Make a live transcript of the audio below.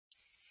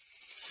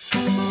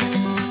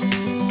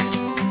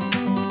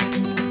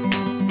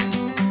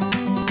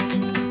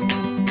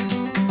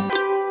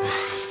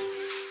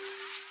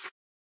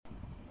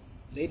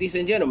Ladies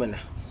and gentlemen,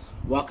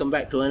 welcome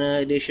back to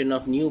another edition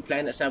of New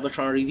Planet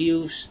Cyber-Tron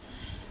Reviews.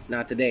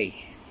 Now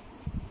today,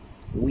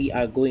 we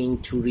are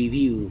going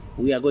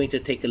to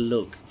take a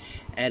look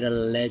at a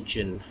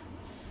legend.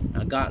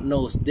 Now God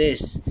knows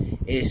this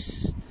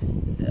is,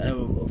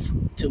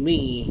 to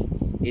me,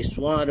 is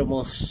one of the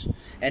most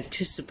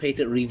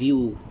anticipated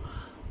review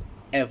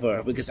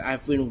ever, because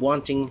I've been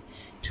wanting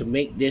to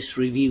make this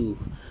review,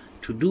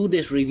 to do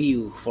this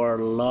review for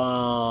a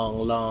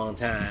long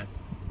time.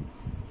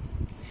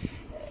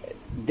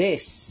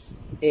 This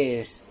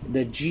is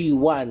the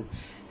G1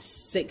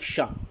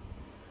 Sixshot,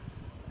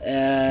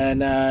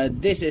 and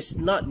this is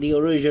not the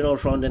original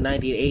from the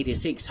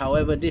 1986.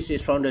 However, this is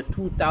from the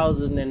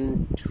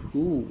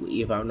 2002,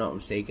 if I'm not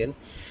mistaken.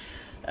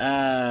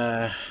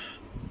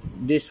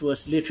 This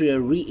was literally a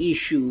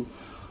reissue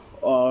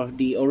of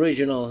the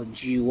original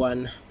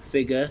G1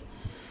 figure.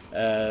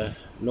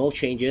 No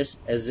changes,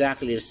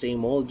 exactly the same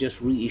mold,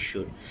 just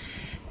reissued.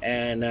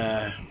 And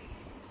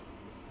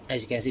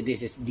as you can see,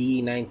 this is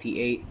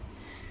D98.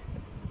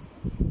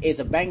 It's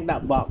a banged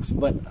up box,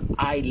 but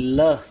I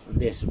love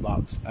this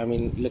box. I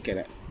mean, look at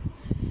it.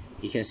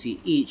 You can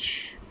see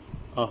each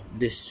of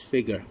this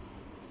figure.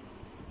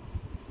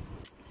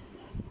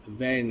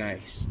 Very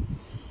nice.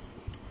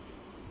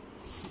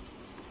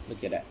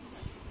 Look at that.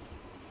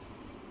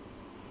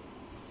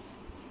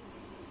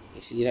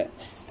 You see that?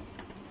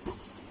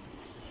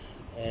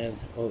 And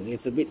oh,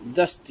 it's a bit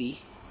dusty,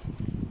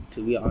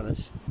 to be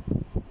honest.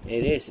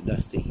 It is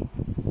dusty.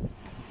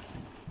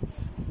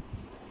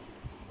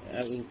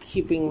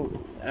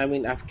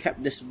 I've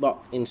kept this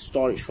box in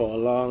storage for a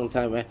long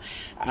time.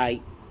 I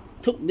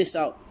took this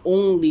out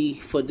only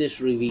for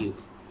this review,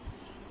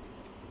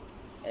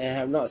 and I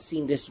have not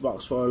seen this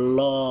box for a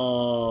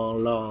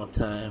long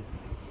time.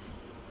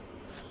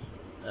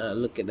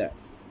 Look at that.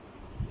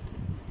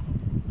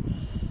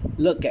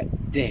 Look at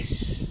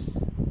this.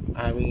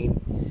 I mean,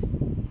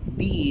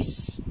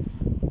 these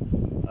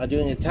are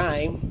during a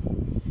time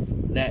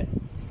that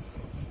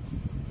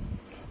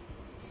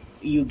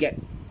you get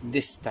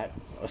this type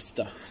of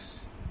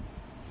stuff.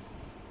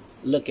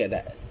 Look at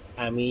that.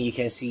 I mean, you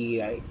can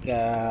see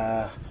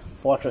like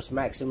Fortress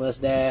Maximus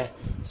there,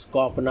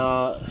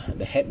 Scorponaut,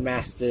 the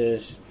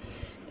Headmasters,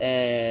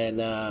 and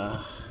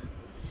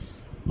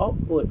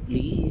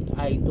outwardly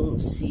I don't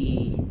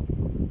see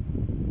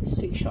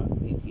Sixshot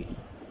in here.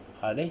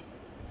 Are they?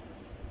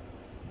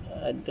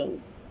 I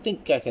don't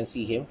think I can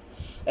see him.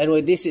 Anyway,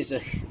 this is a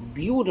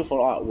beautiful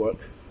artwork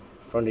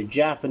from the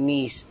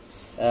Japanese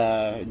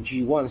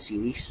G1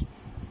 series.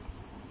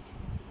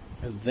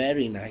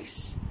 Very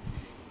nice.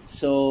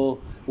 So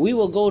we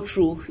will go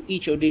through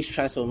each of these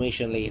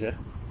transformations later.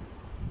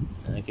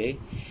 Okay,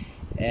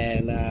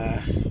 and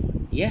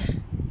yeah.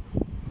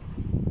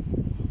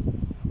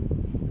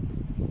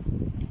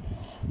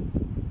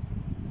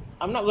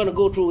 I'm not gonna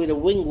go through with a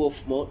wing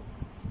wolf mode.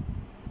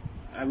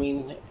 I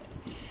mean,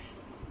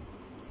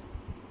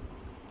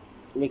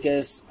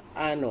 because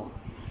I know,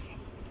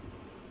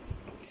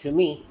 to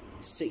me,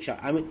 Sixshot.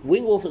 I mean,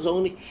 wing wolf was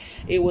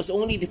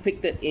only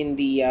depicted in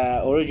the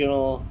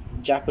original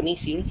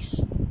Japanese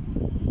series.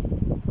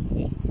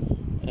 Okay,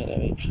 and let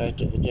me try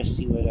to just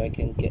see whether I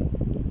can get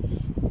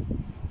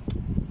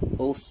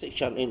both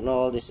Sixshot in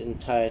all this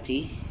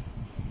entirety.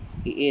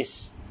 He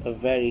is a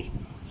very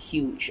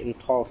huge and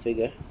tall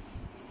figure.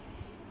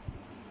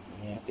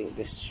 Yeah, I think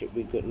this should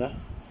be good enough.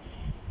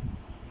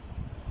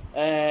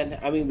 And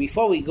I mean,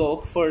 before we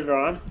go further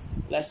on,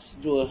 let's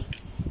do a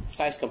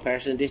size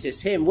comparison. This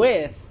is him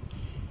with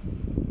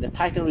the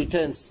Titan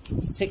Returns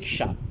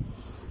Sixshot.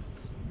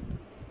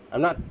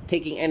 I'm not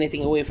taking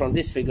anything away from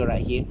this figure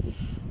right here.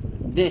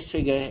 This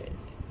figure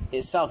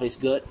itself is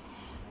good,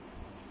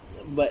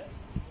 but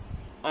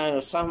I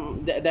don't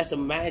know, that's a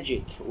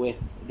magic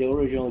with the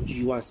original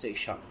G1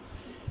 Sixshot.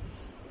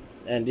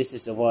 And this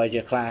is the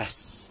Voyager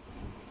class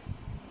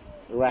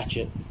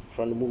Ratchet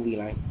from the movie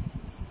line.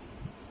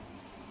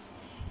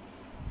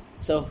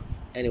 So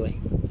anyway,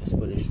 let's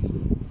put this to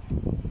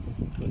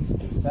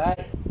the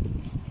side.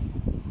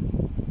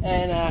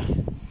 And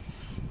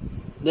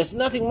there's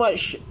nothing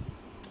much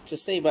to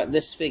say about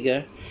this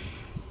figure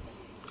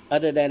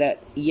other than that,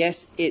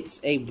 yes, it's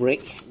a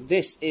brick.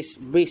 This is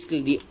basically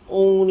the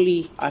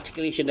only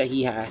articulation that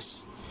he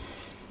has,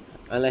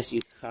 unless you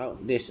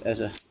count this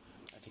as a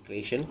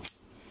articulation,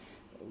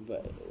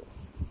 but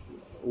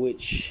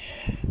which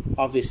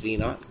obviously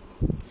not.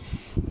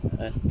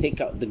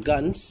 Take out the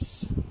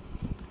guns.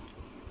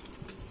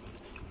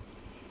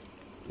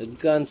 The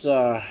guns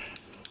are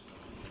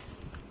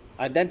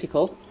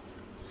identical.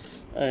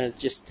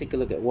 Just take a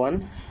look at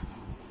one.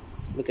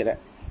 Look at that.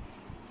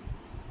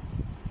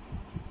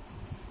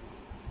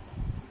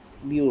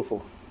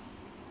 Beautiful.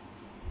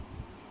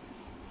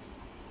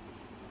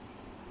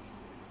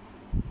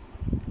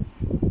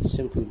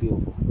 Simply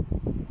beautiful.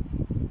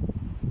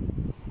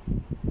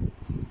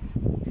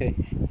 Okay.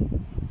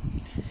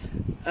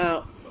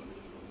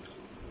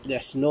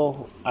 There's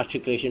no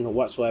articulation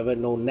whatsoever,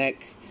 no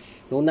neck,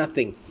 no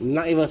nothing,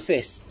 not even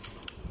fist,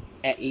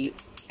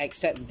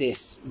 except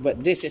this.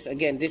 But this is,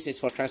 again, this is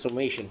for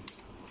transformation.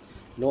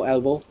 no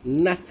elbow,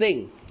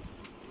 nothing.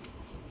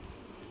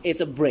 It's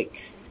a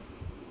brick.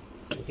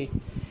 Okay,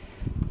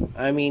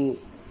 I mean,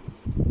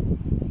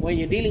 when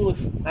you're dealing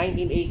with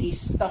 1980s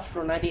stuff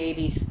from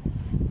 1980s,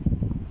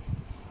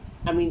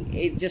 I mean,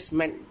 it just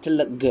meant to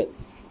look good.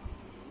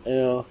 You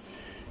know,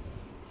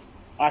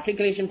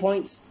 articulation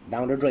points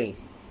down the drain.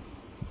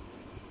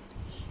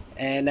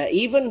 And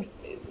even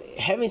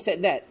having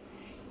said that,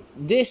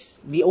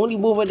 the only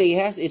movement that he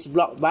has is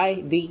blocked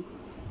by the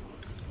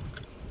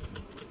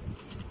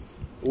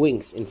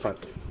wings in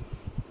front.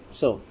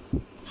 So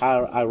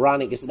how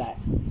ironic is that?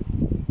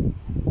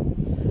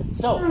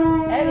 So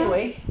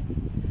anyway,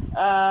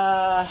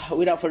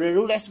 without further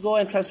ado, let's go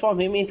and transform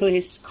him into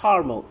his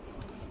car mode.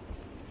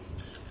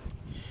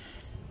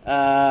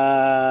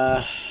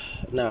 Now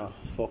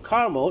for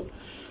car mode,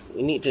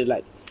 we need to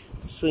like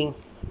swing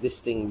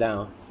this thing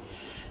down.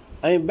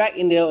 I mean, back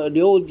in the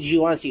old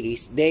G1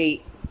 series,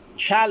 they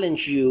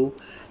challenge you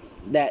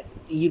that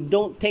you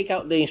don't take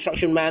out the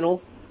instruction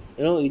manual.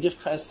 You know, you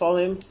just transform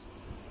him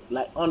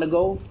like on the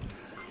go.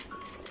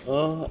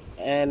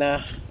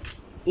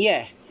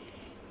 Yeah,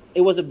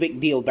 it was a big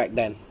deal back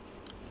then.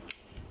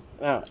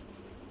 Now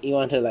you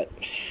want to like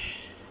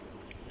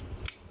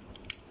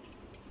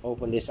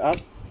open this up,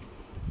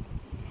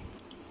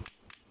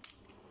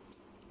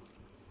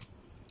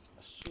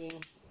 swing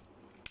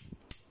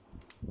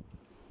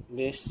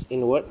this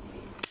inward,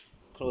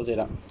 close it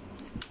up.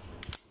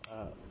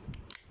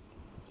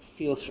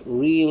 Feels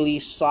really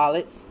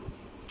solid.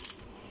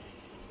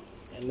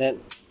 And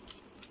then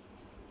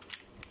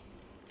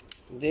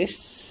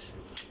this,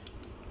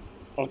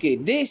 okay,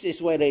 this is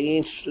where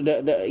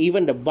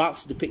even the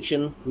box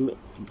depiction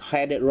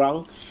had it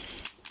wrong.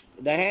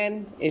 The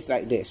hand is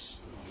like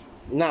this.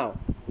 Now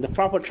the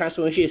proper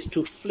transformation is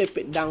to flip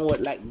it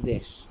downward like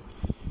this.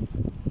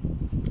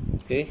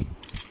 Okay,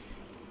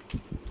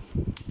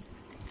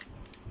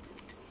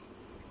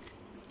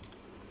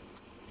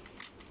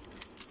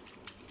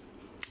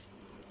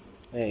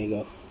 there you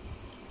go.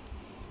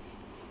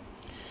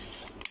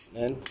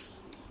 Then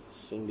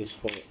swing this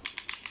forward.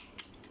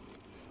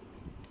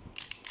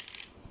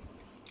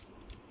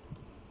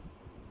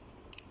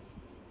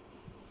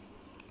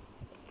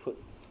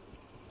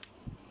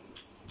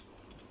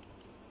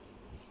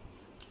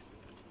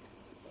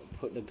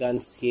 Put the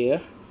guns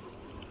here,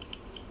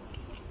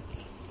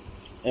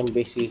 and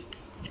basically,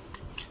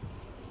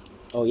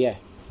 oh yeah,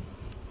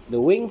 the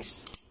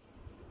wings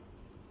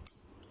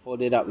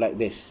folded up like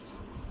this,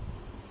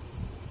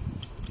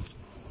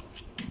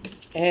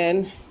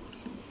 and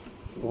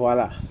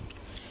voila.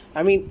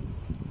 I mean,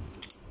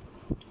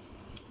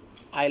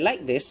 I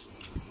like this.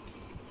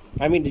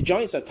 I mean, the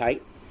joints are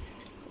tight.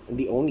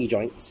 The only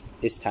joints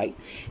is tight,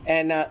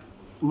 and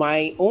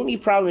my only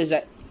problem is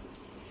that,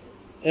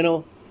 you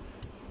know,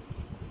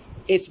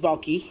 it's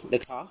bulky, the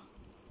car,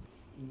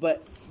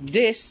 but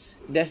there's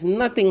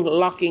nothing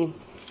locking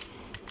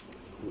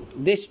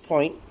this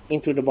point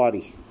into the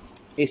body.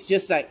 It's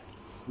just like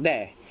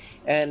there,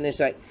 and it's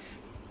like,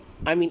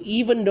 I mean,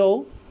 even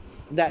though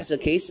that's the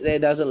case, that it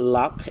doesn't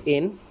lock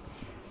in,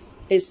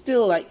 it's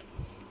still like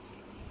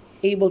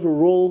able to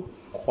roll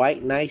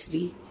quite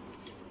nicely.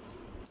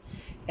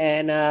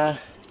 And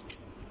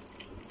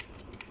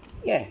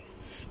yeah,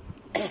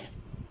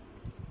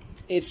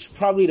 it's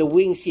probably the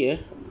wings here.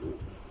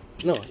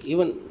 No,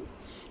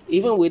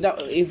 even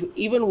without,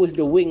 even with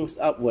the wings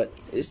upward,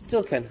 it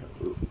still can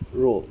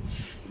roll.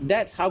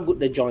 That's how good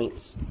the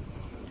joints,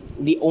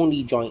 the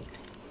only joint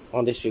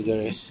on this figure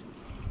is.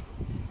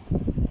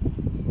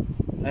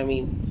 I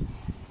mean,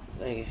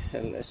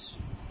 let's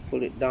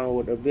pull it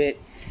downward a bit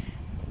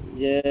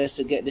just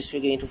to get this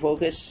figure into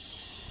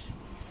focus.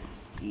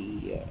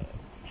 Yeah.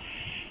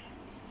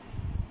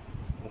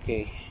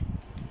 Okay.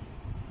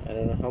 I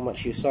don't know how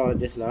much you saw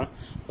just now,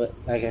 but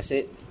like I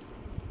said,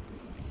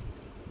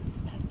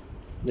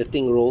 the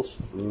thing rolls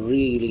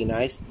really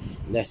nice.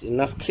 There's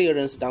enough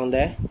clearance down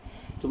there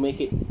to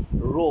make it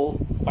roll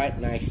quite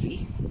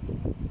nicely.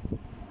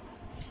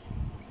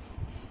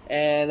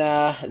 And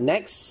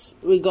next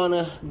we're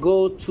gonna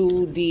go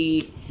to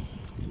the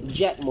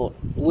jet mode,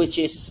 which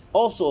is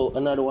also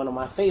another one of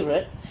my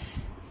favorite.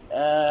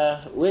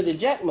 With the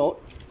jet mode,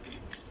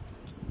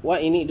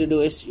 what you need to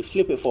do is you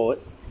flip it forward,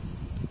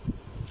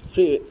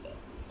 flip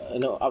it,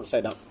 no,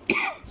 upside down.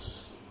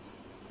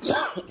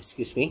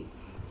 Excuse me.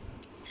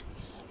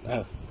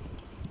 Now,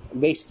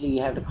 basically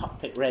you have the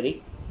cockpit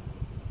ready.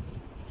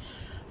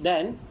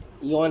 Then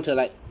you want to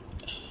like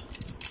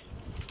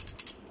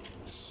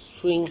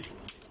swing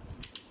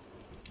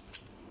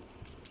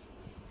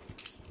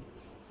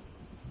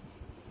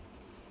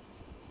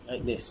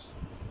like this.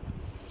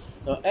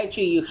 Now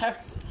actually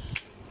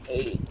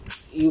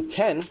you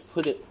can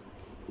put it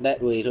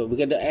that way too,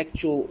 because the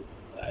actual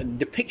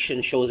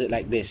depiction shows it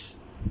like this.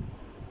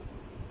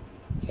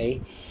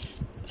 Okay,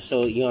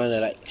 so you want to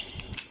like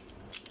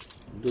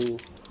do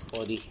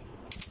for the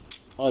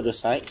other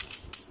side,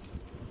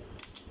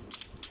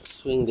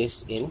 swing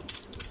this in,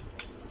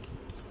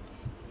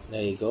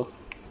 there you go,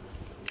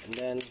 and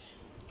then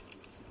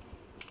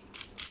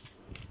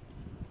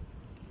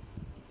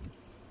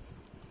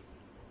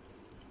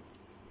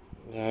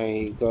There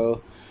you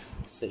go.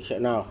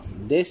 Sixshot. Now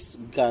this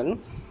gun,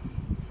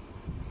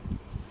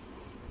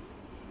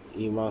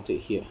 you mount it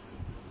here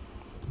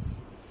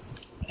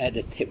at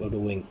the tip of the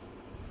wing.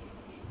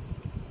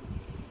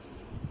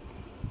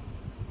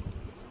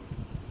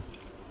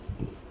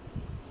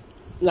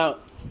 Now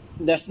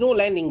there's no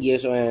landing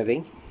gears or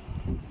anything.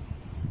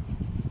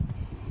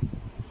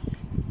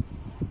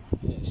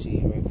 Let's see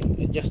if I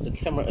can adjust the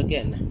camera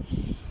again.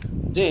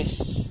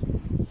 This,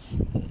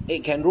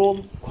 it can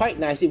roll quite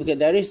nicely because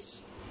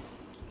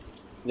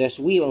there's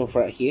wheel on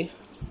front here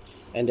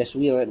and there's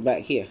wheel at the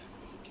back here,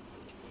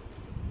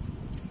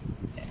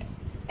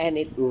 and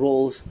it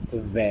rolls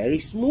very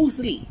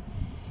smoothly.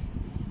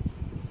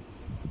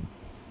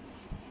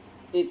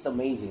 It's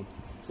amazing,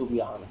 to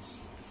be honest.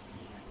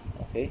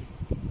 Okay,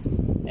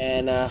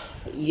 and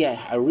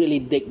yeah, I really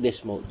dig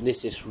this mode.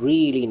 This is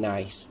really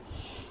nice.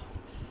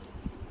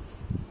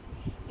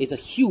 It's a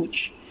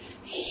huge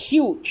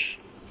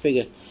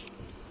figure.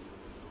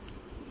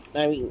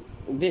 I mean,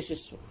 this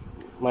is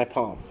my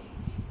palm.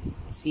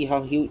 See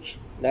how huge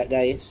that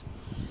guy is?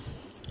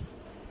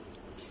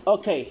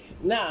 Okay,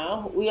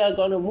 now we are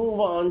gonna move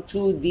on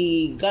to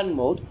the gun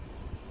mode.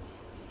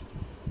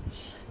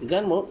 The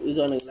gun mode, we're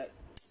gonna like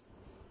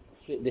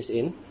flip this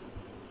in,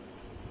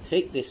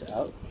 take this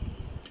out.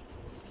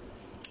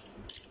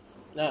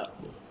 Now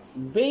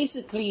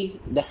basically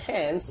the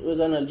hands, we're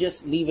gonna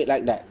just leave it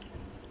like that.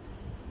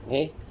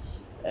 Okay,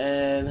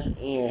 and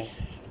yeah,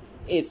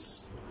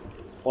 it's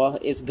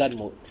gun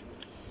mode,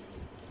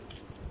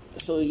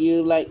 so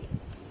you like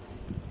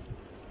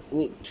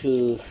need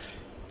to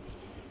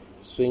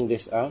swing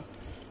this out,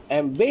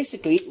 and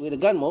basically with the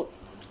gun mode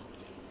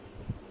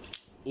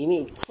you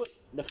need to put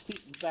the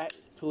feet back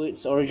to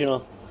its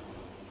original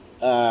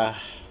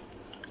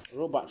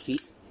robot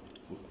feet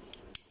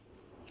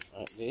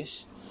like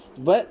this,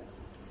 but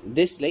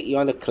this leg you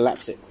want to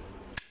collapse it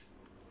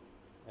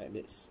like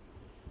this.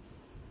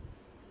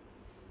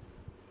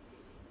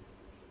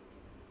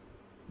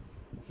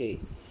 Okay,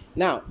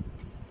 now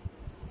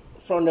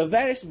from the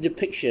various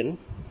depiction,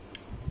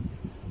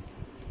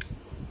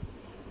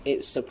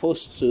 it's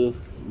supposed to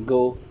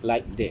go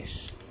like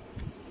this.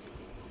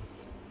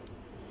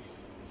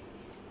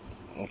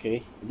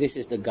 Okay, this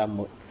is the gun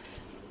mode.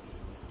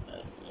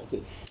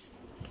 Okay,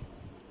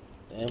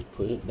 then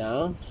put it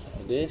down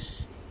like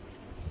this,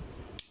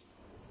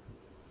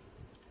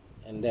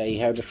 and there you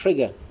have the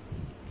trigger.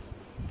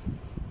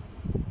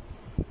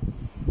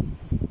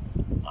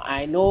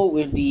 I know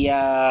with the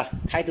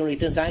Titan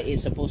return sign,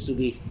 it's supposed to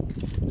be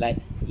like,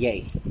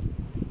 yay,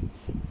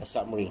 a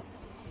submarine.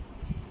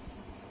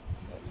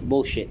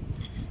 Bullshit.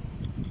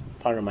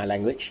 Pardon my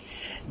language.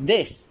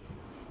 This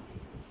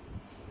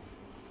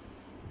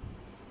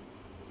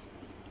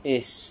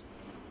is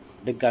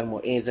the gun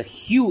mode. It is a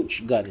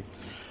huge gun.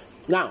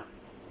 Now,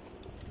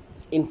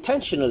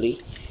 intentionally,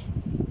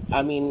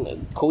 I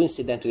mean,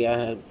 coincidentally,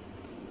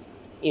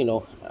 you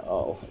know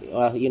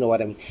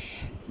what I mean.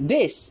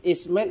 This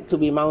is meant to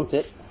be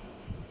mounted.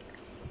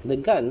 The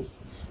guns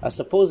are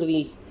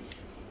supposedly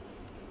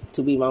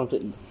to be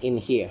mounted in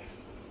here.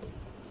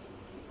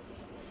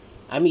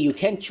 I mean, you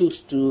can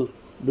choose to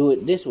do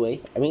it this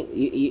way. I mean,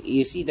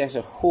 you see there's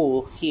a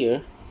hole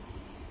here,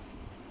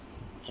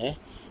 and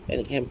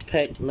it can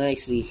pack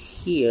nicely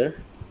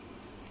here.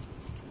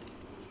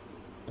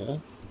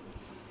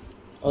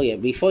 Oh yeah,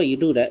 before you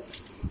do that,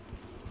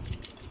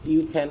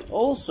 you can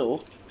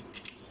also,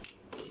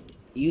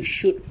 you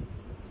should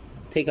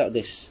take out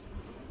this.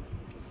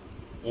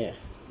 Yeah.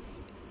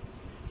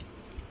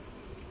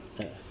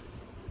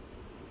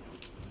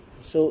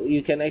 So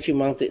you can actually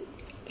mount it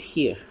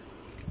here.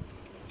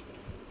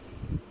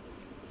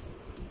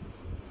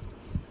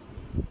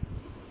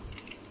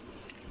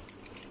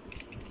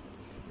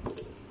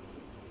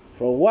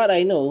 From what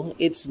I know,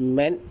 it's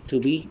meant to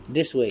be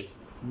this way.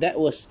 That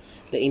was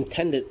the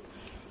intended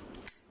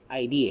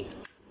idea,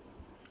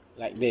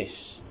 like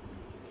this.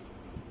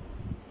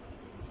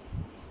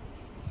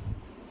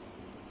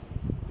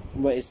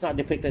 But it's not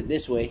depicted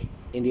this way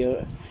in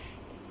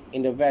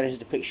the various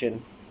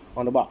depiction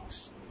on the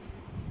box.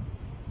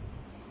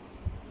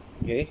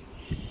 Okay,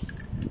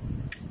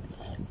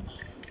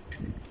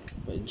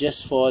 but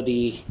just for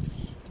the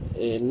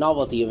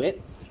novelty of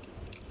it,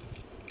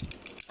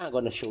 I'm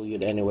gonna show you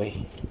it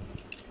anyway.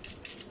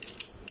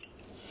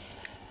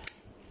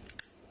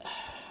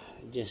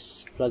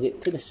 Just plug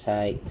it to the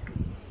side.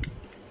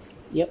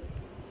 Yep,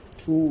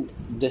 to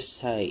the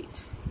side.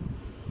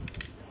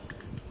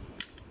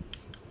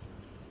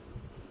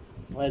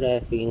 Why do I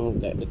think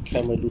that the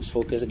camera lose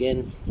focus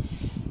again?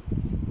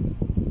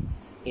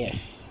 Yeah,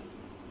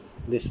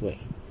 this way,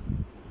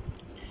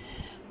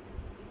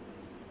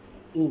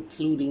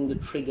 including the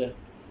trigger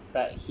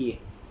right here.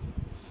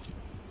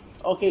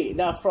 Okay,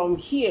 now from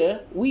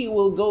here we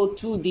will go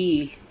to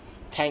the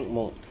tank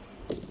mode.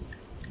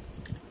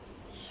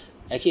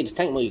 Actually, the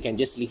tank mode you can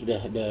just leave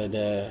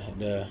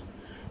the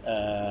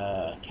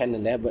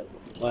cannon there, but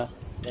well,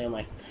 never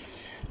mind.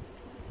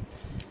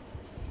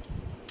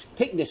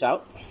 Take this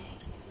out.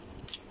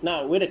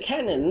 Now with the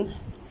cannon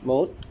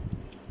mode,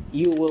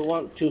 you will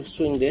want to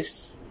swing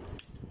this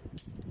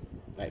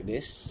like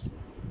this.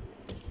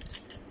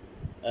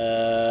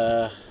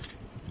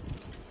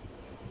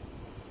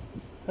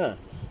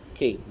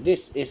 Okay,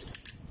 this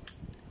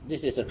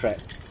is a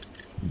thread,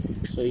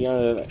 so you want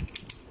to like,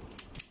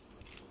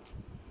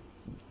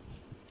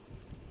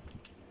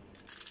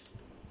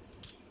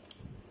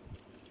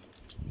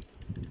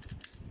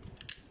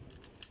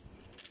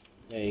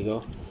 there you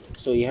go.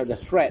 So you have the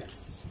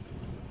threads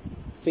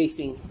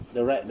facing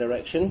the right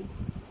direction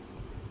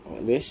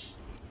like this,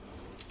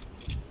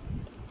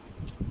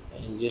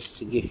 and just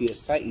to give you a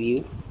side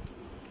view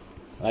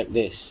like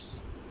this.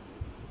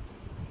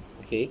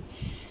 Okay,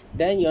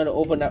 then you want to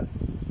open up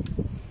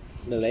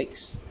the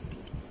legs.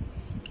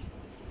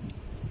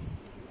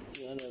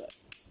 You want to like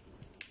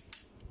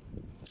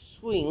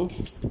swing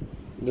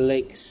the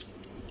legs.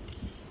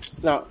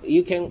 Now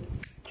you can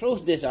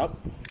close this up,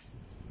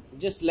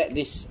 just let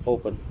this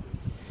open,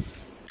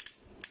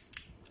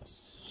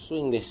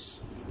 swing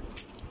this.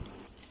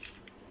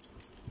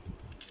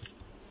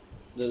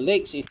 The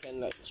legs, you can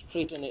like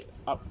straighten it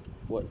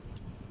upward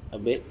a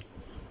bit.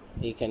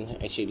 You can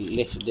actually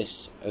lift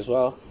this as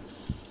well,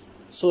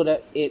 so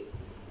that it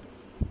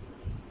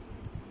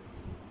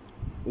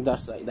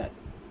does like that.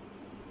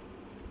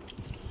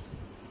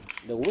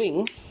 The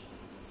wing,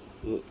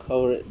 you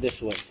cover it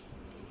this way.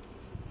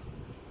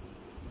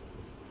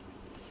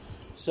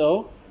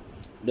 So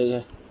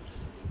the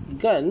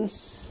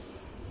guns,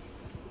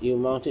 you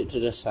mount it to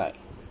the side.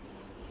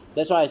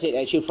 That's why I said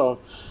actually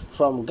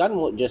from gun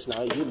mode just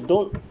now, you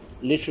don't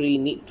literally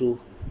need to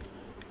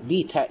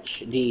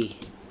detach the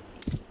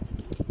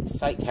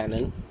side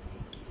cannon.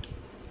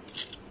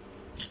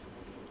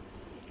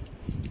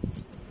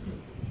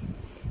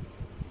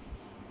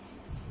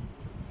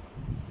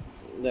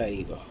 There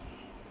you go.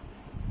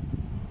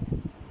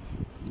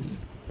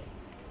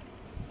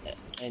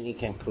 And you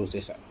can close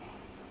this up.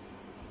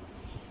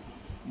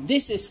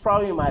 This is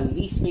probably my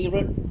least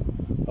favorite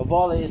of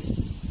all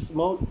this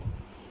mode,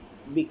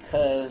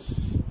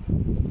 because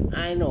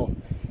I know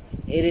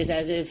it is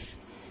as if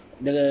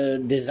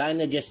the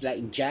designer just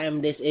like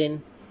jammed this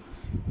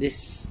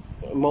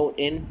mode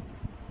in.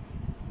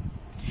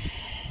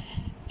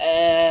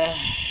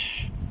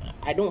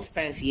 I don't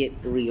fancy it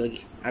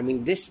really. I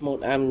mean, this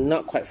mode I'm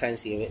not quite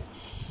fancy of it,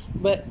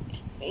 but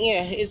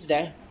yeah, it's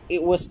there.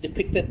 It was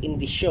depicted in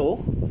the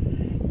show,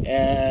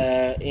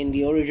 in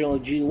the original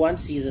G1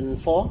 season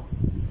 4,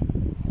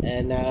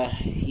 and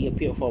he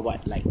appeared for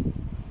what, like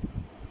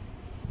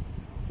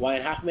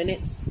 1.5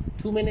 minutes,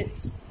 2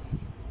 minutes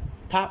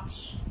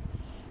tops.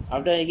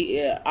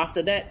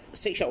 After that,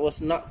 Sixshot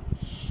was not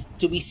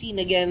to be seen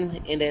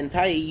again in the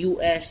entire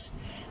US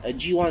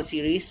G1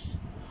 series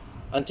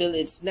until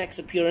its next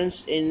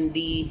appearance in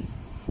the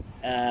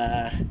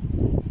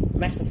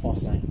Master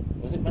Force line.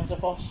 Was it Master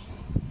Force?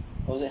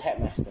 Or was it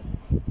Headmaster?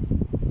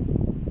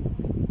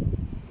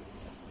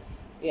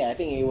 Yeah, I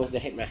think it was the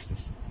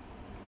Headmasters.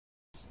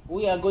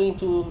 We are going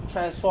to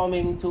transform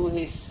him to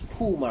his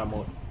Puma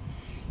mode.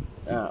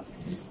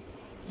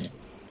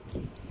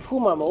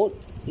 Puma mode,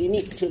 you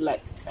need to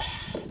like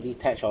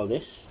detach all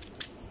this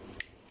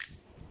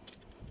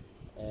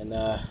and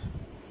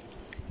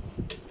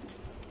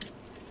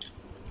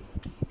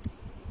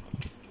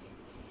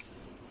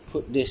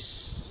put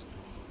this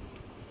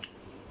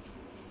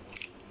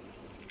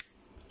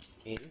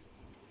in,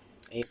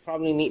 and you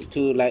probably need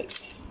to like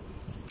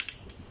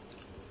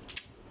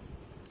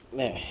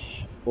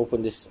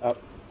open this up.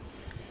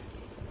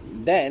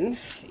 Then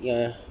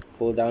you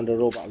pull down the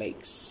robot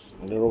legs,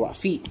 the robot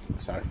feet,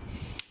 sorry.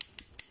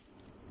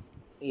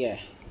 Yeah,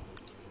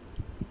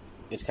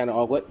 it's kind of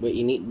awkward, but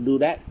you need to do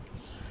that.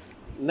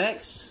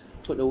 Next,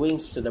 put the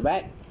wings to the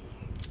back.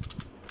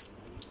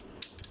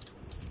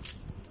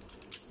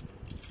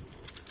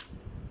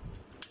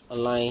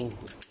 Align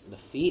the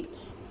feet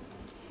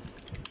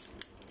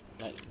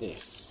like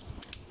this.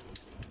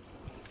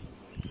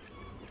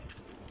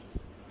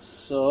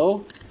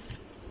 So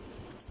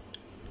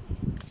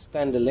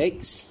extend the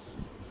legs,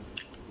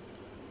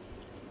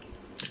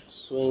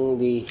 swing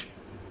the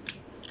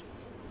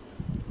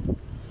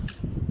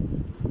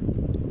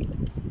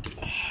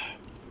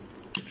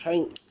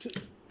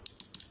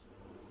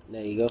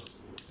there you go,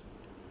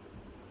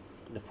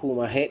 the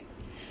Puma head.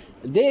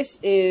 This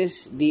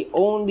is the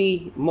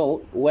only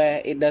mode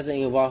where it doesn't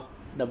involve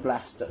the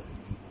blaster.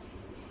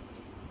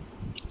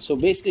 So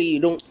basically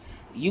you don't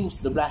use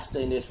the blaster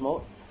in this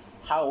mode.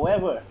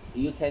 However,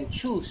 you can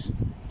choose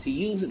to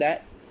use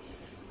that,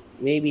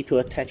 maybe to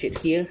attach it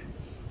here.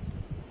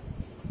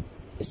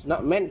 It's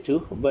not meant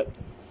to, but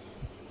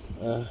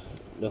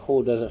the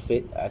hole doesn't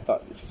fit. I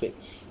thought it fit.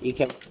 You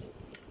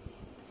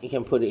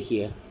can put it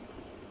here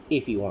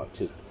if you want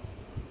to.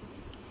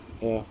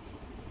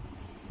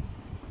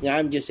 Yeah,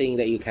 I'm just saying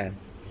that you can.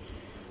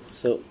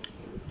 So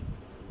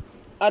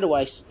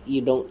otherwise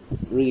you don't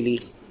really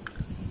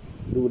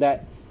do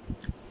that.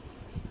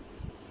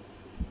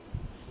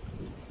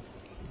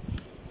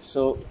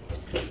 So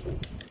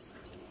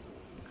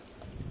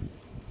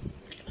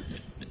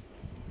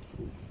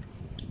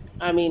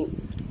I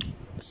mean,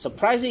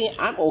 surprisingly,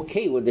 I'm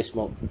okay with this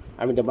mode.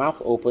 I mean, the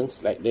mouth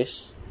opens like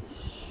this.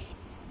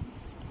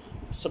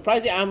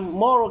 Surprisingly, I'm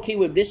more okay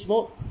with this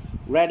mode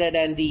rather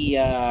than the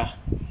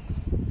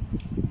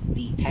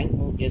tank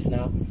mode just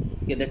now.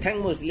 Yeah, the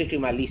tank mode is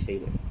literally my least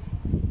favorite.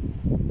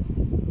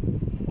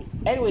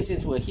 Anyway,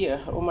 since we're here,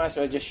 I might as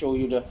well just show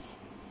you the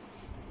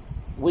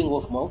Wing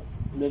Wolf mode,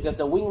 because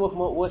the Wing Wolf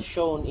mode was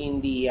shown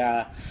in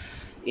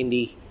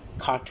the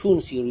cartoon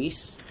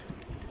series.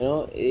 You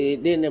know,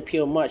 it didn't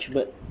appear much,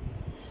 but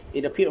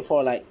it appeared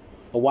for like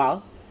a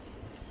while.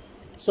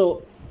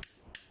 So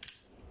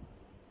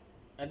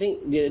I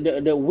think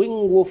the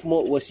Wing Wolf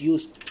mode was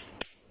used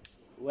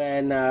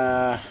when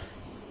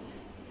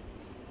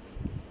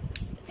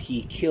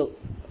he killed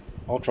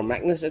Ultra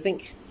Magnus, I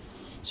think.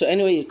 So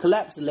anyway, you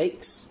collapse the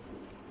legs.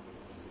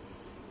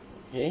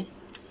 Okay.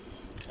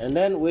 And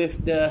then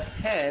with the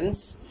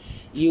hands,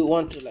 you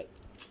want to like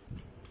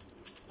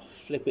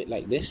flip it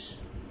like this.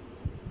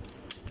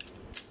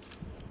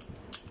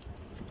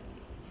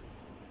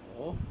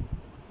 Oh.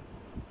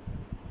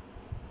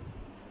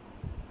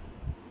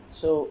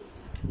 So,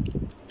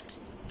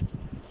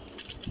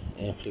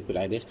 and flip it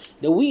like this.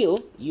 The wheel,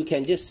 you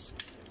can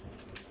just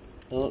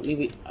leave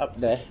it up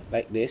there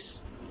like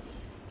this.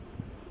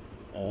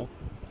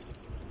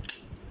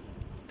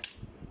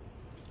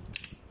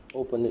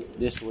 Open it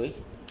this way.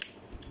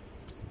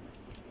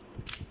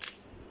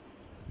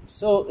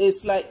 So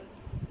it's like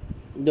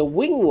the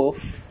Wing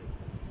Wolf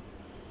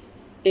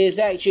is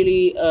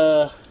actually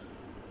a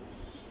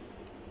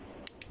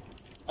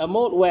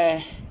mode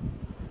where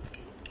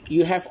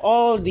you have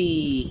all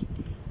the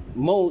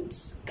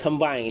modes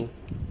combined.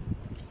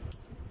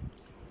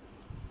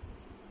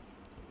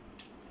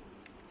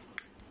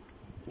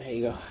 There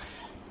you go.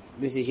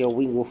 This is your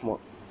Wing Wolf mode.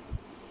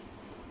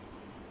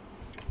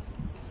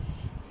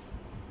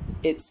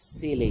 It's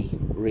silly,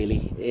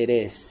 really. It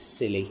is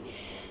silly,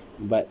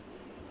 but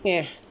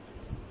yeah.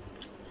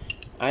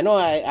 I know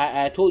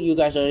I told you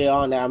guys earlier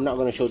on that I'm not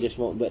going to show this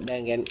mode, but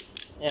then again,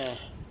 yeah,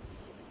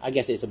 I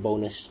guess it's a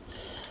bonus.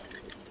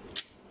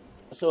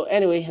 So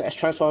anyway, let's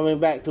transform him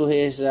back to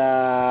his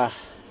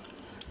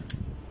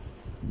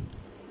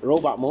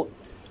robot mode.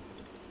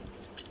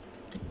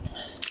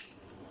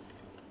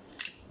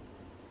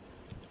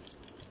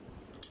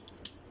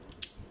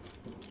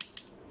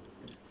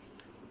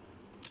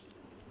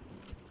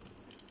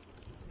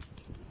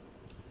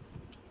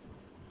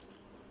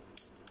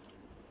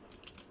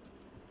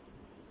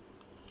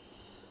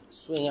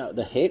 Swing out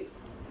the head.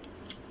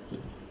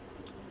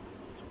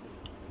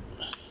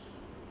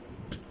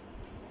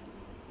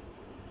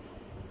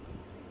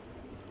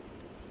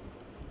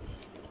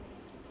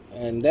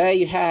 And there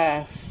you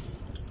have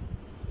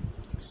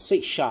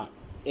Sixshot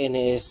in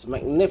his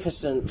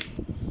magnificent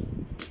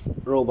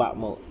robot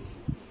mode.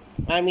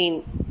 I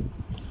mean,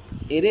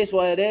 it is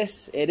what it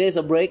is. It is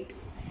a break.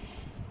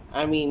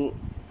 I mean,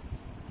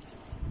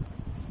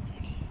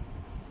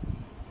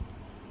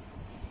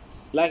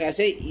 like I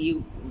said,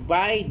 you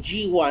buy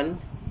G1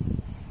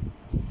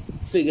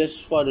 figures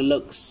for the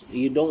looks.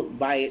 You don't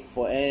buy it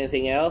for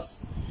anything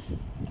else,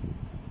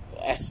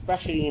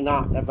 especially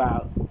not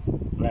about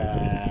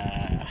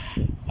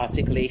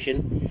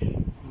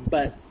articulation.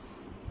 But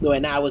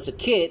when I was a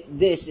kid,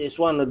 this is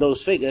one of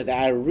those figures that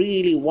I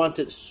really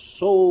wanted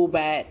so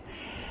bad,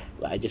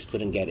 but I just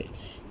couldn't get it.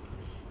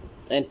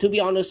 And to be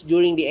honest,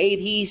 during the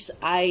 80s,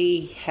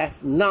 I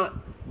have not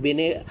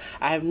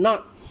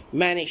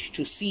managed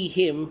to see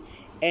him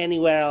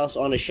anywhere else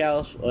on the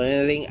shelves or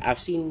anything. I've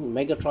seen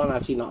Megatron,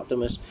 I've seen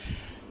Optimus,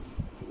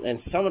 and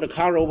some of the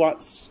car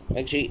robots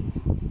actually,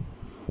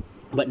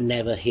 but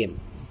never him.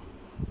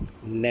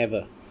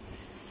 Never.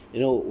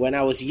 You know, when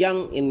I was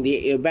young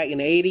back in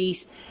the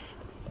 80s,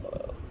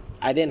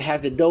 I didn't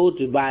have the dough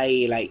to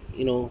buy, like,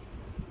 you know,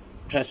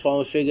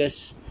 Transformers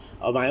figures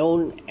of my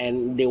own,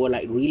 and they were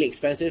like really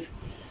expensive.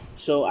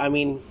 So I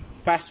mean,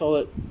 fast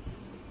forward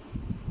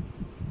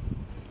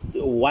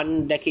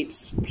 1 decade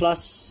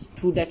plus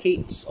 2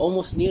 decades,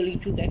 almost nearly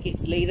 2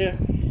 decades later,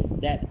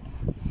 that,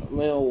 you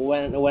know,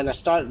 when I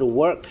started to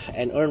work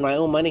and earn my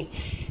own money,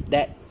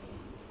 that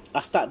I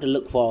started to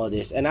look for all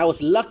this, and I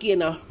was lucky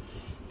enough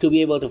to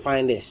be able to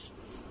find this.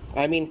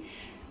 I mean,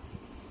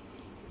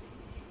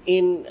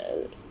 in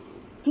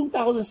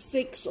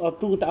 2006 or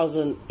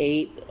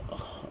 2008,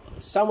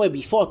 somewhere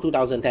before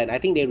 2010, I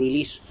think they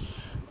released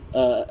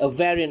a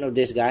variant of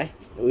this guy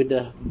with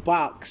the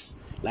box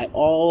like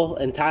all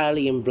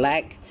entirely in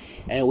black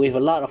and with a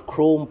lot of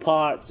chrome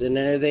parts and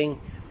everything.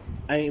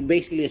 I mean,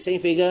 basically the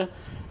same figure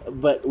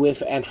but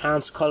with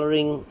enhanced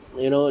coloring.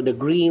 You know, the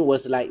green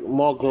was like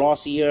more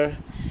glossier.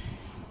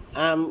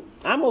 I'm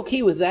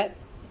okay with that,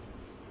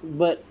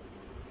 but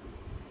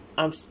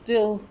I'm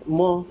still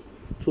more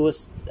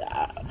towards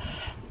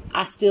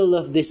I still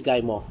love this guy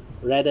more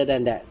rather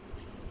than that.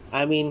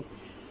 I mean,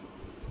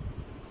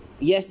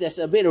 yes, there's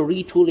a bit of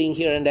retooling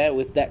here and there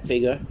with that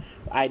figure.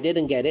 I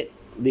didn't get it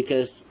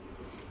because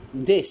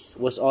this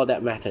was all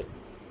that mattered.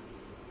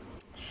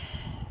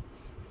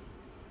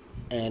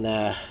 And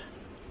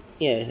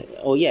yeah,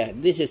 oh yeah,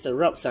 this is a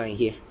rub sign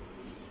here,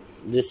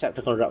 the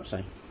Decepticon rub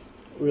sign.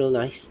 real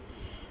nice.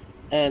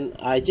 And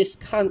I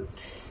just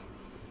can't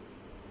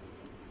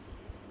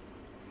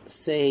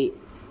say,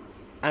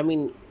 I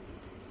mean,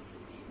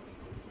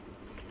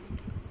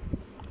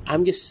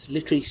 I'm just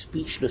literally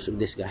speechless with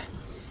this guy.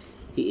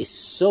 He is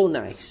so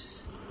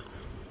nice.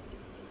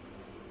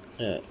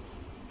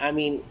 I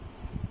mean,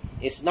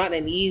 it's not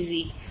an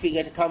easy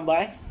figure to come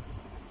by,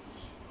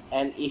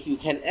 and if you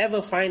can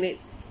ever find it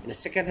in a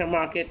second-hand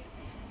market,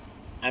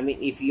 I mean,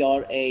 if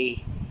you're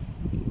a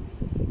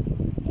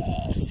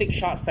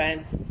Sixshot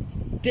fan,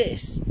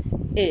 this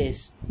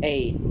is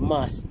a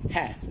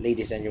must-have,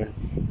 ladies and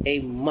gentlemen, a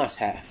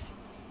must-have.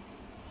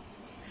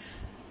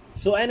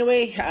 So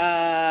anyway,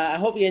 I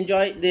hope you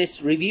enjoyed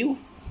this review.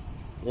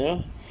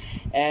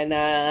 And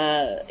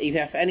if you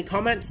have any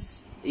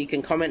comments, you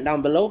can comment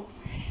down below.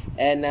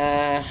 And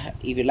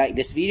if you like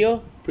this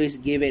video, please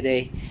give it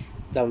a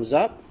thumbs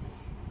up.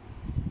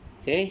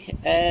 Okay,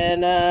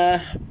 and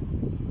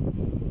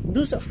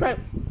do subscribe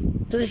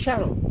to the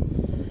channel.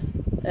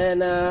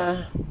 And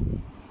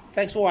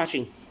thanks for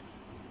watching.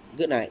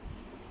 Good night.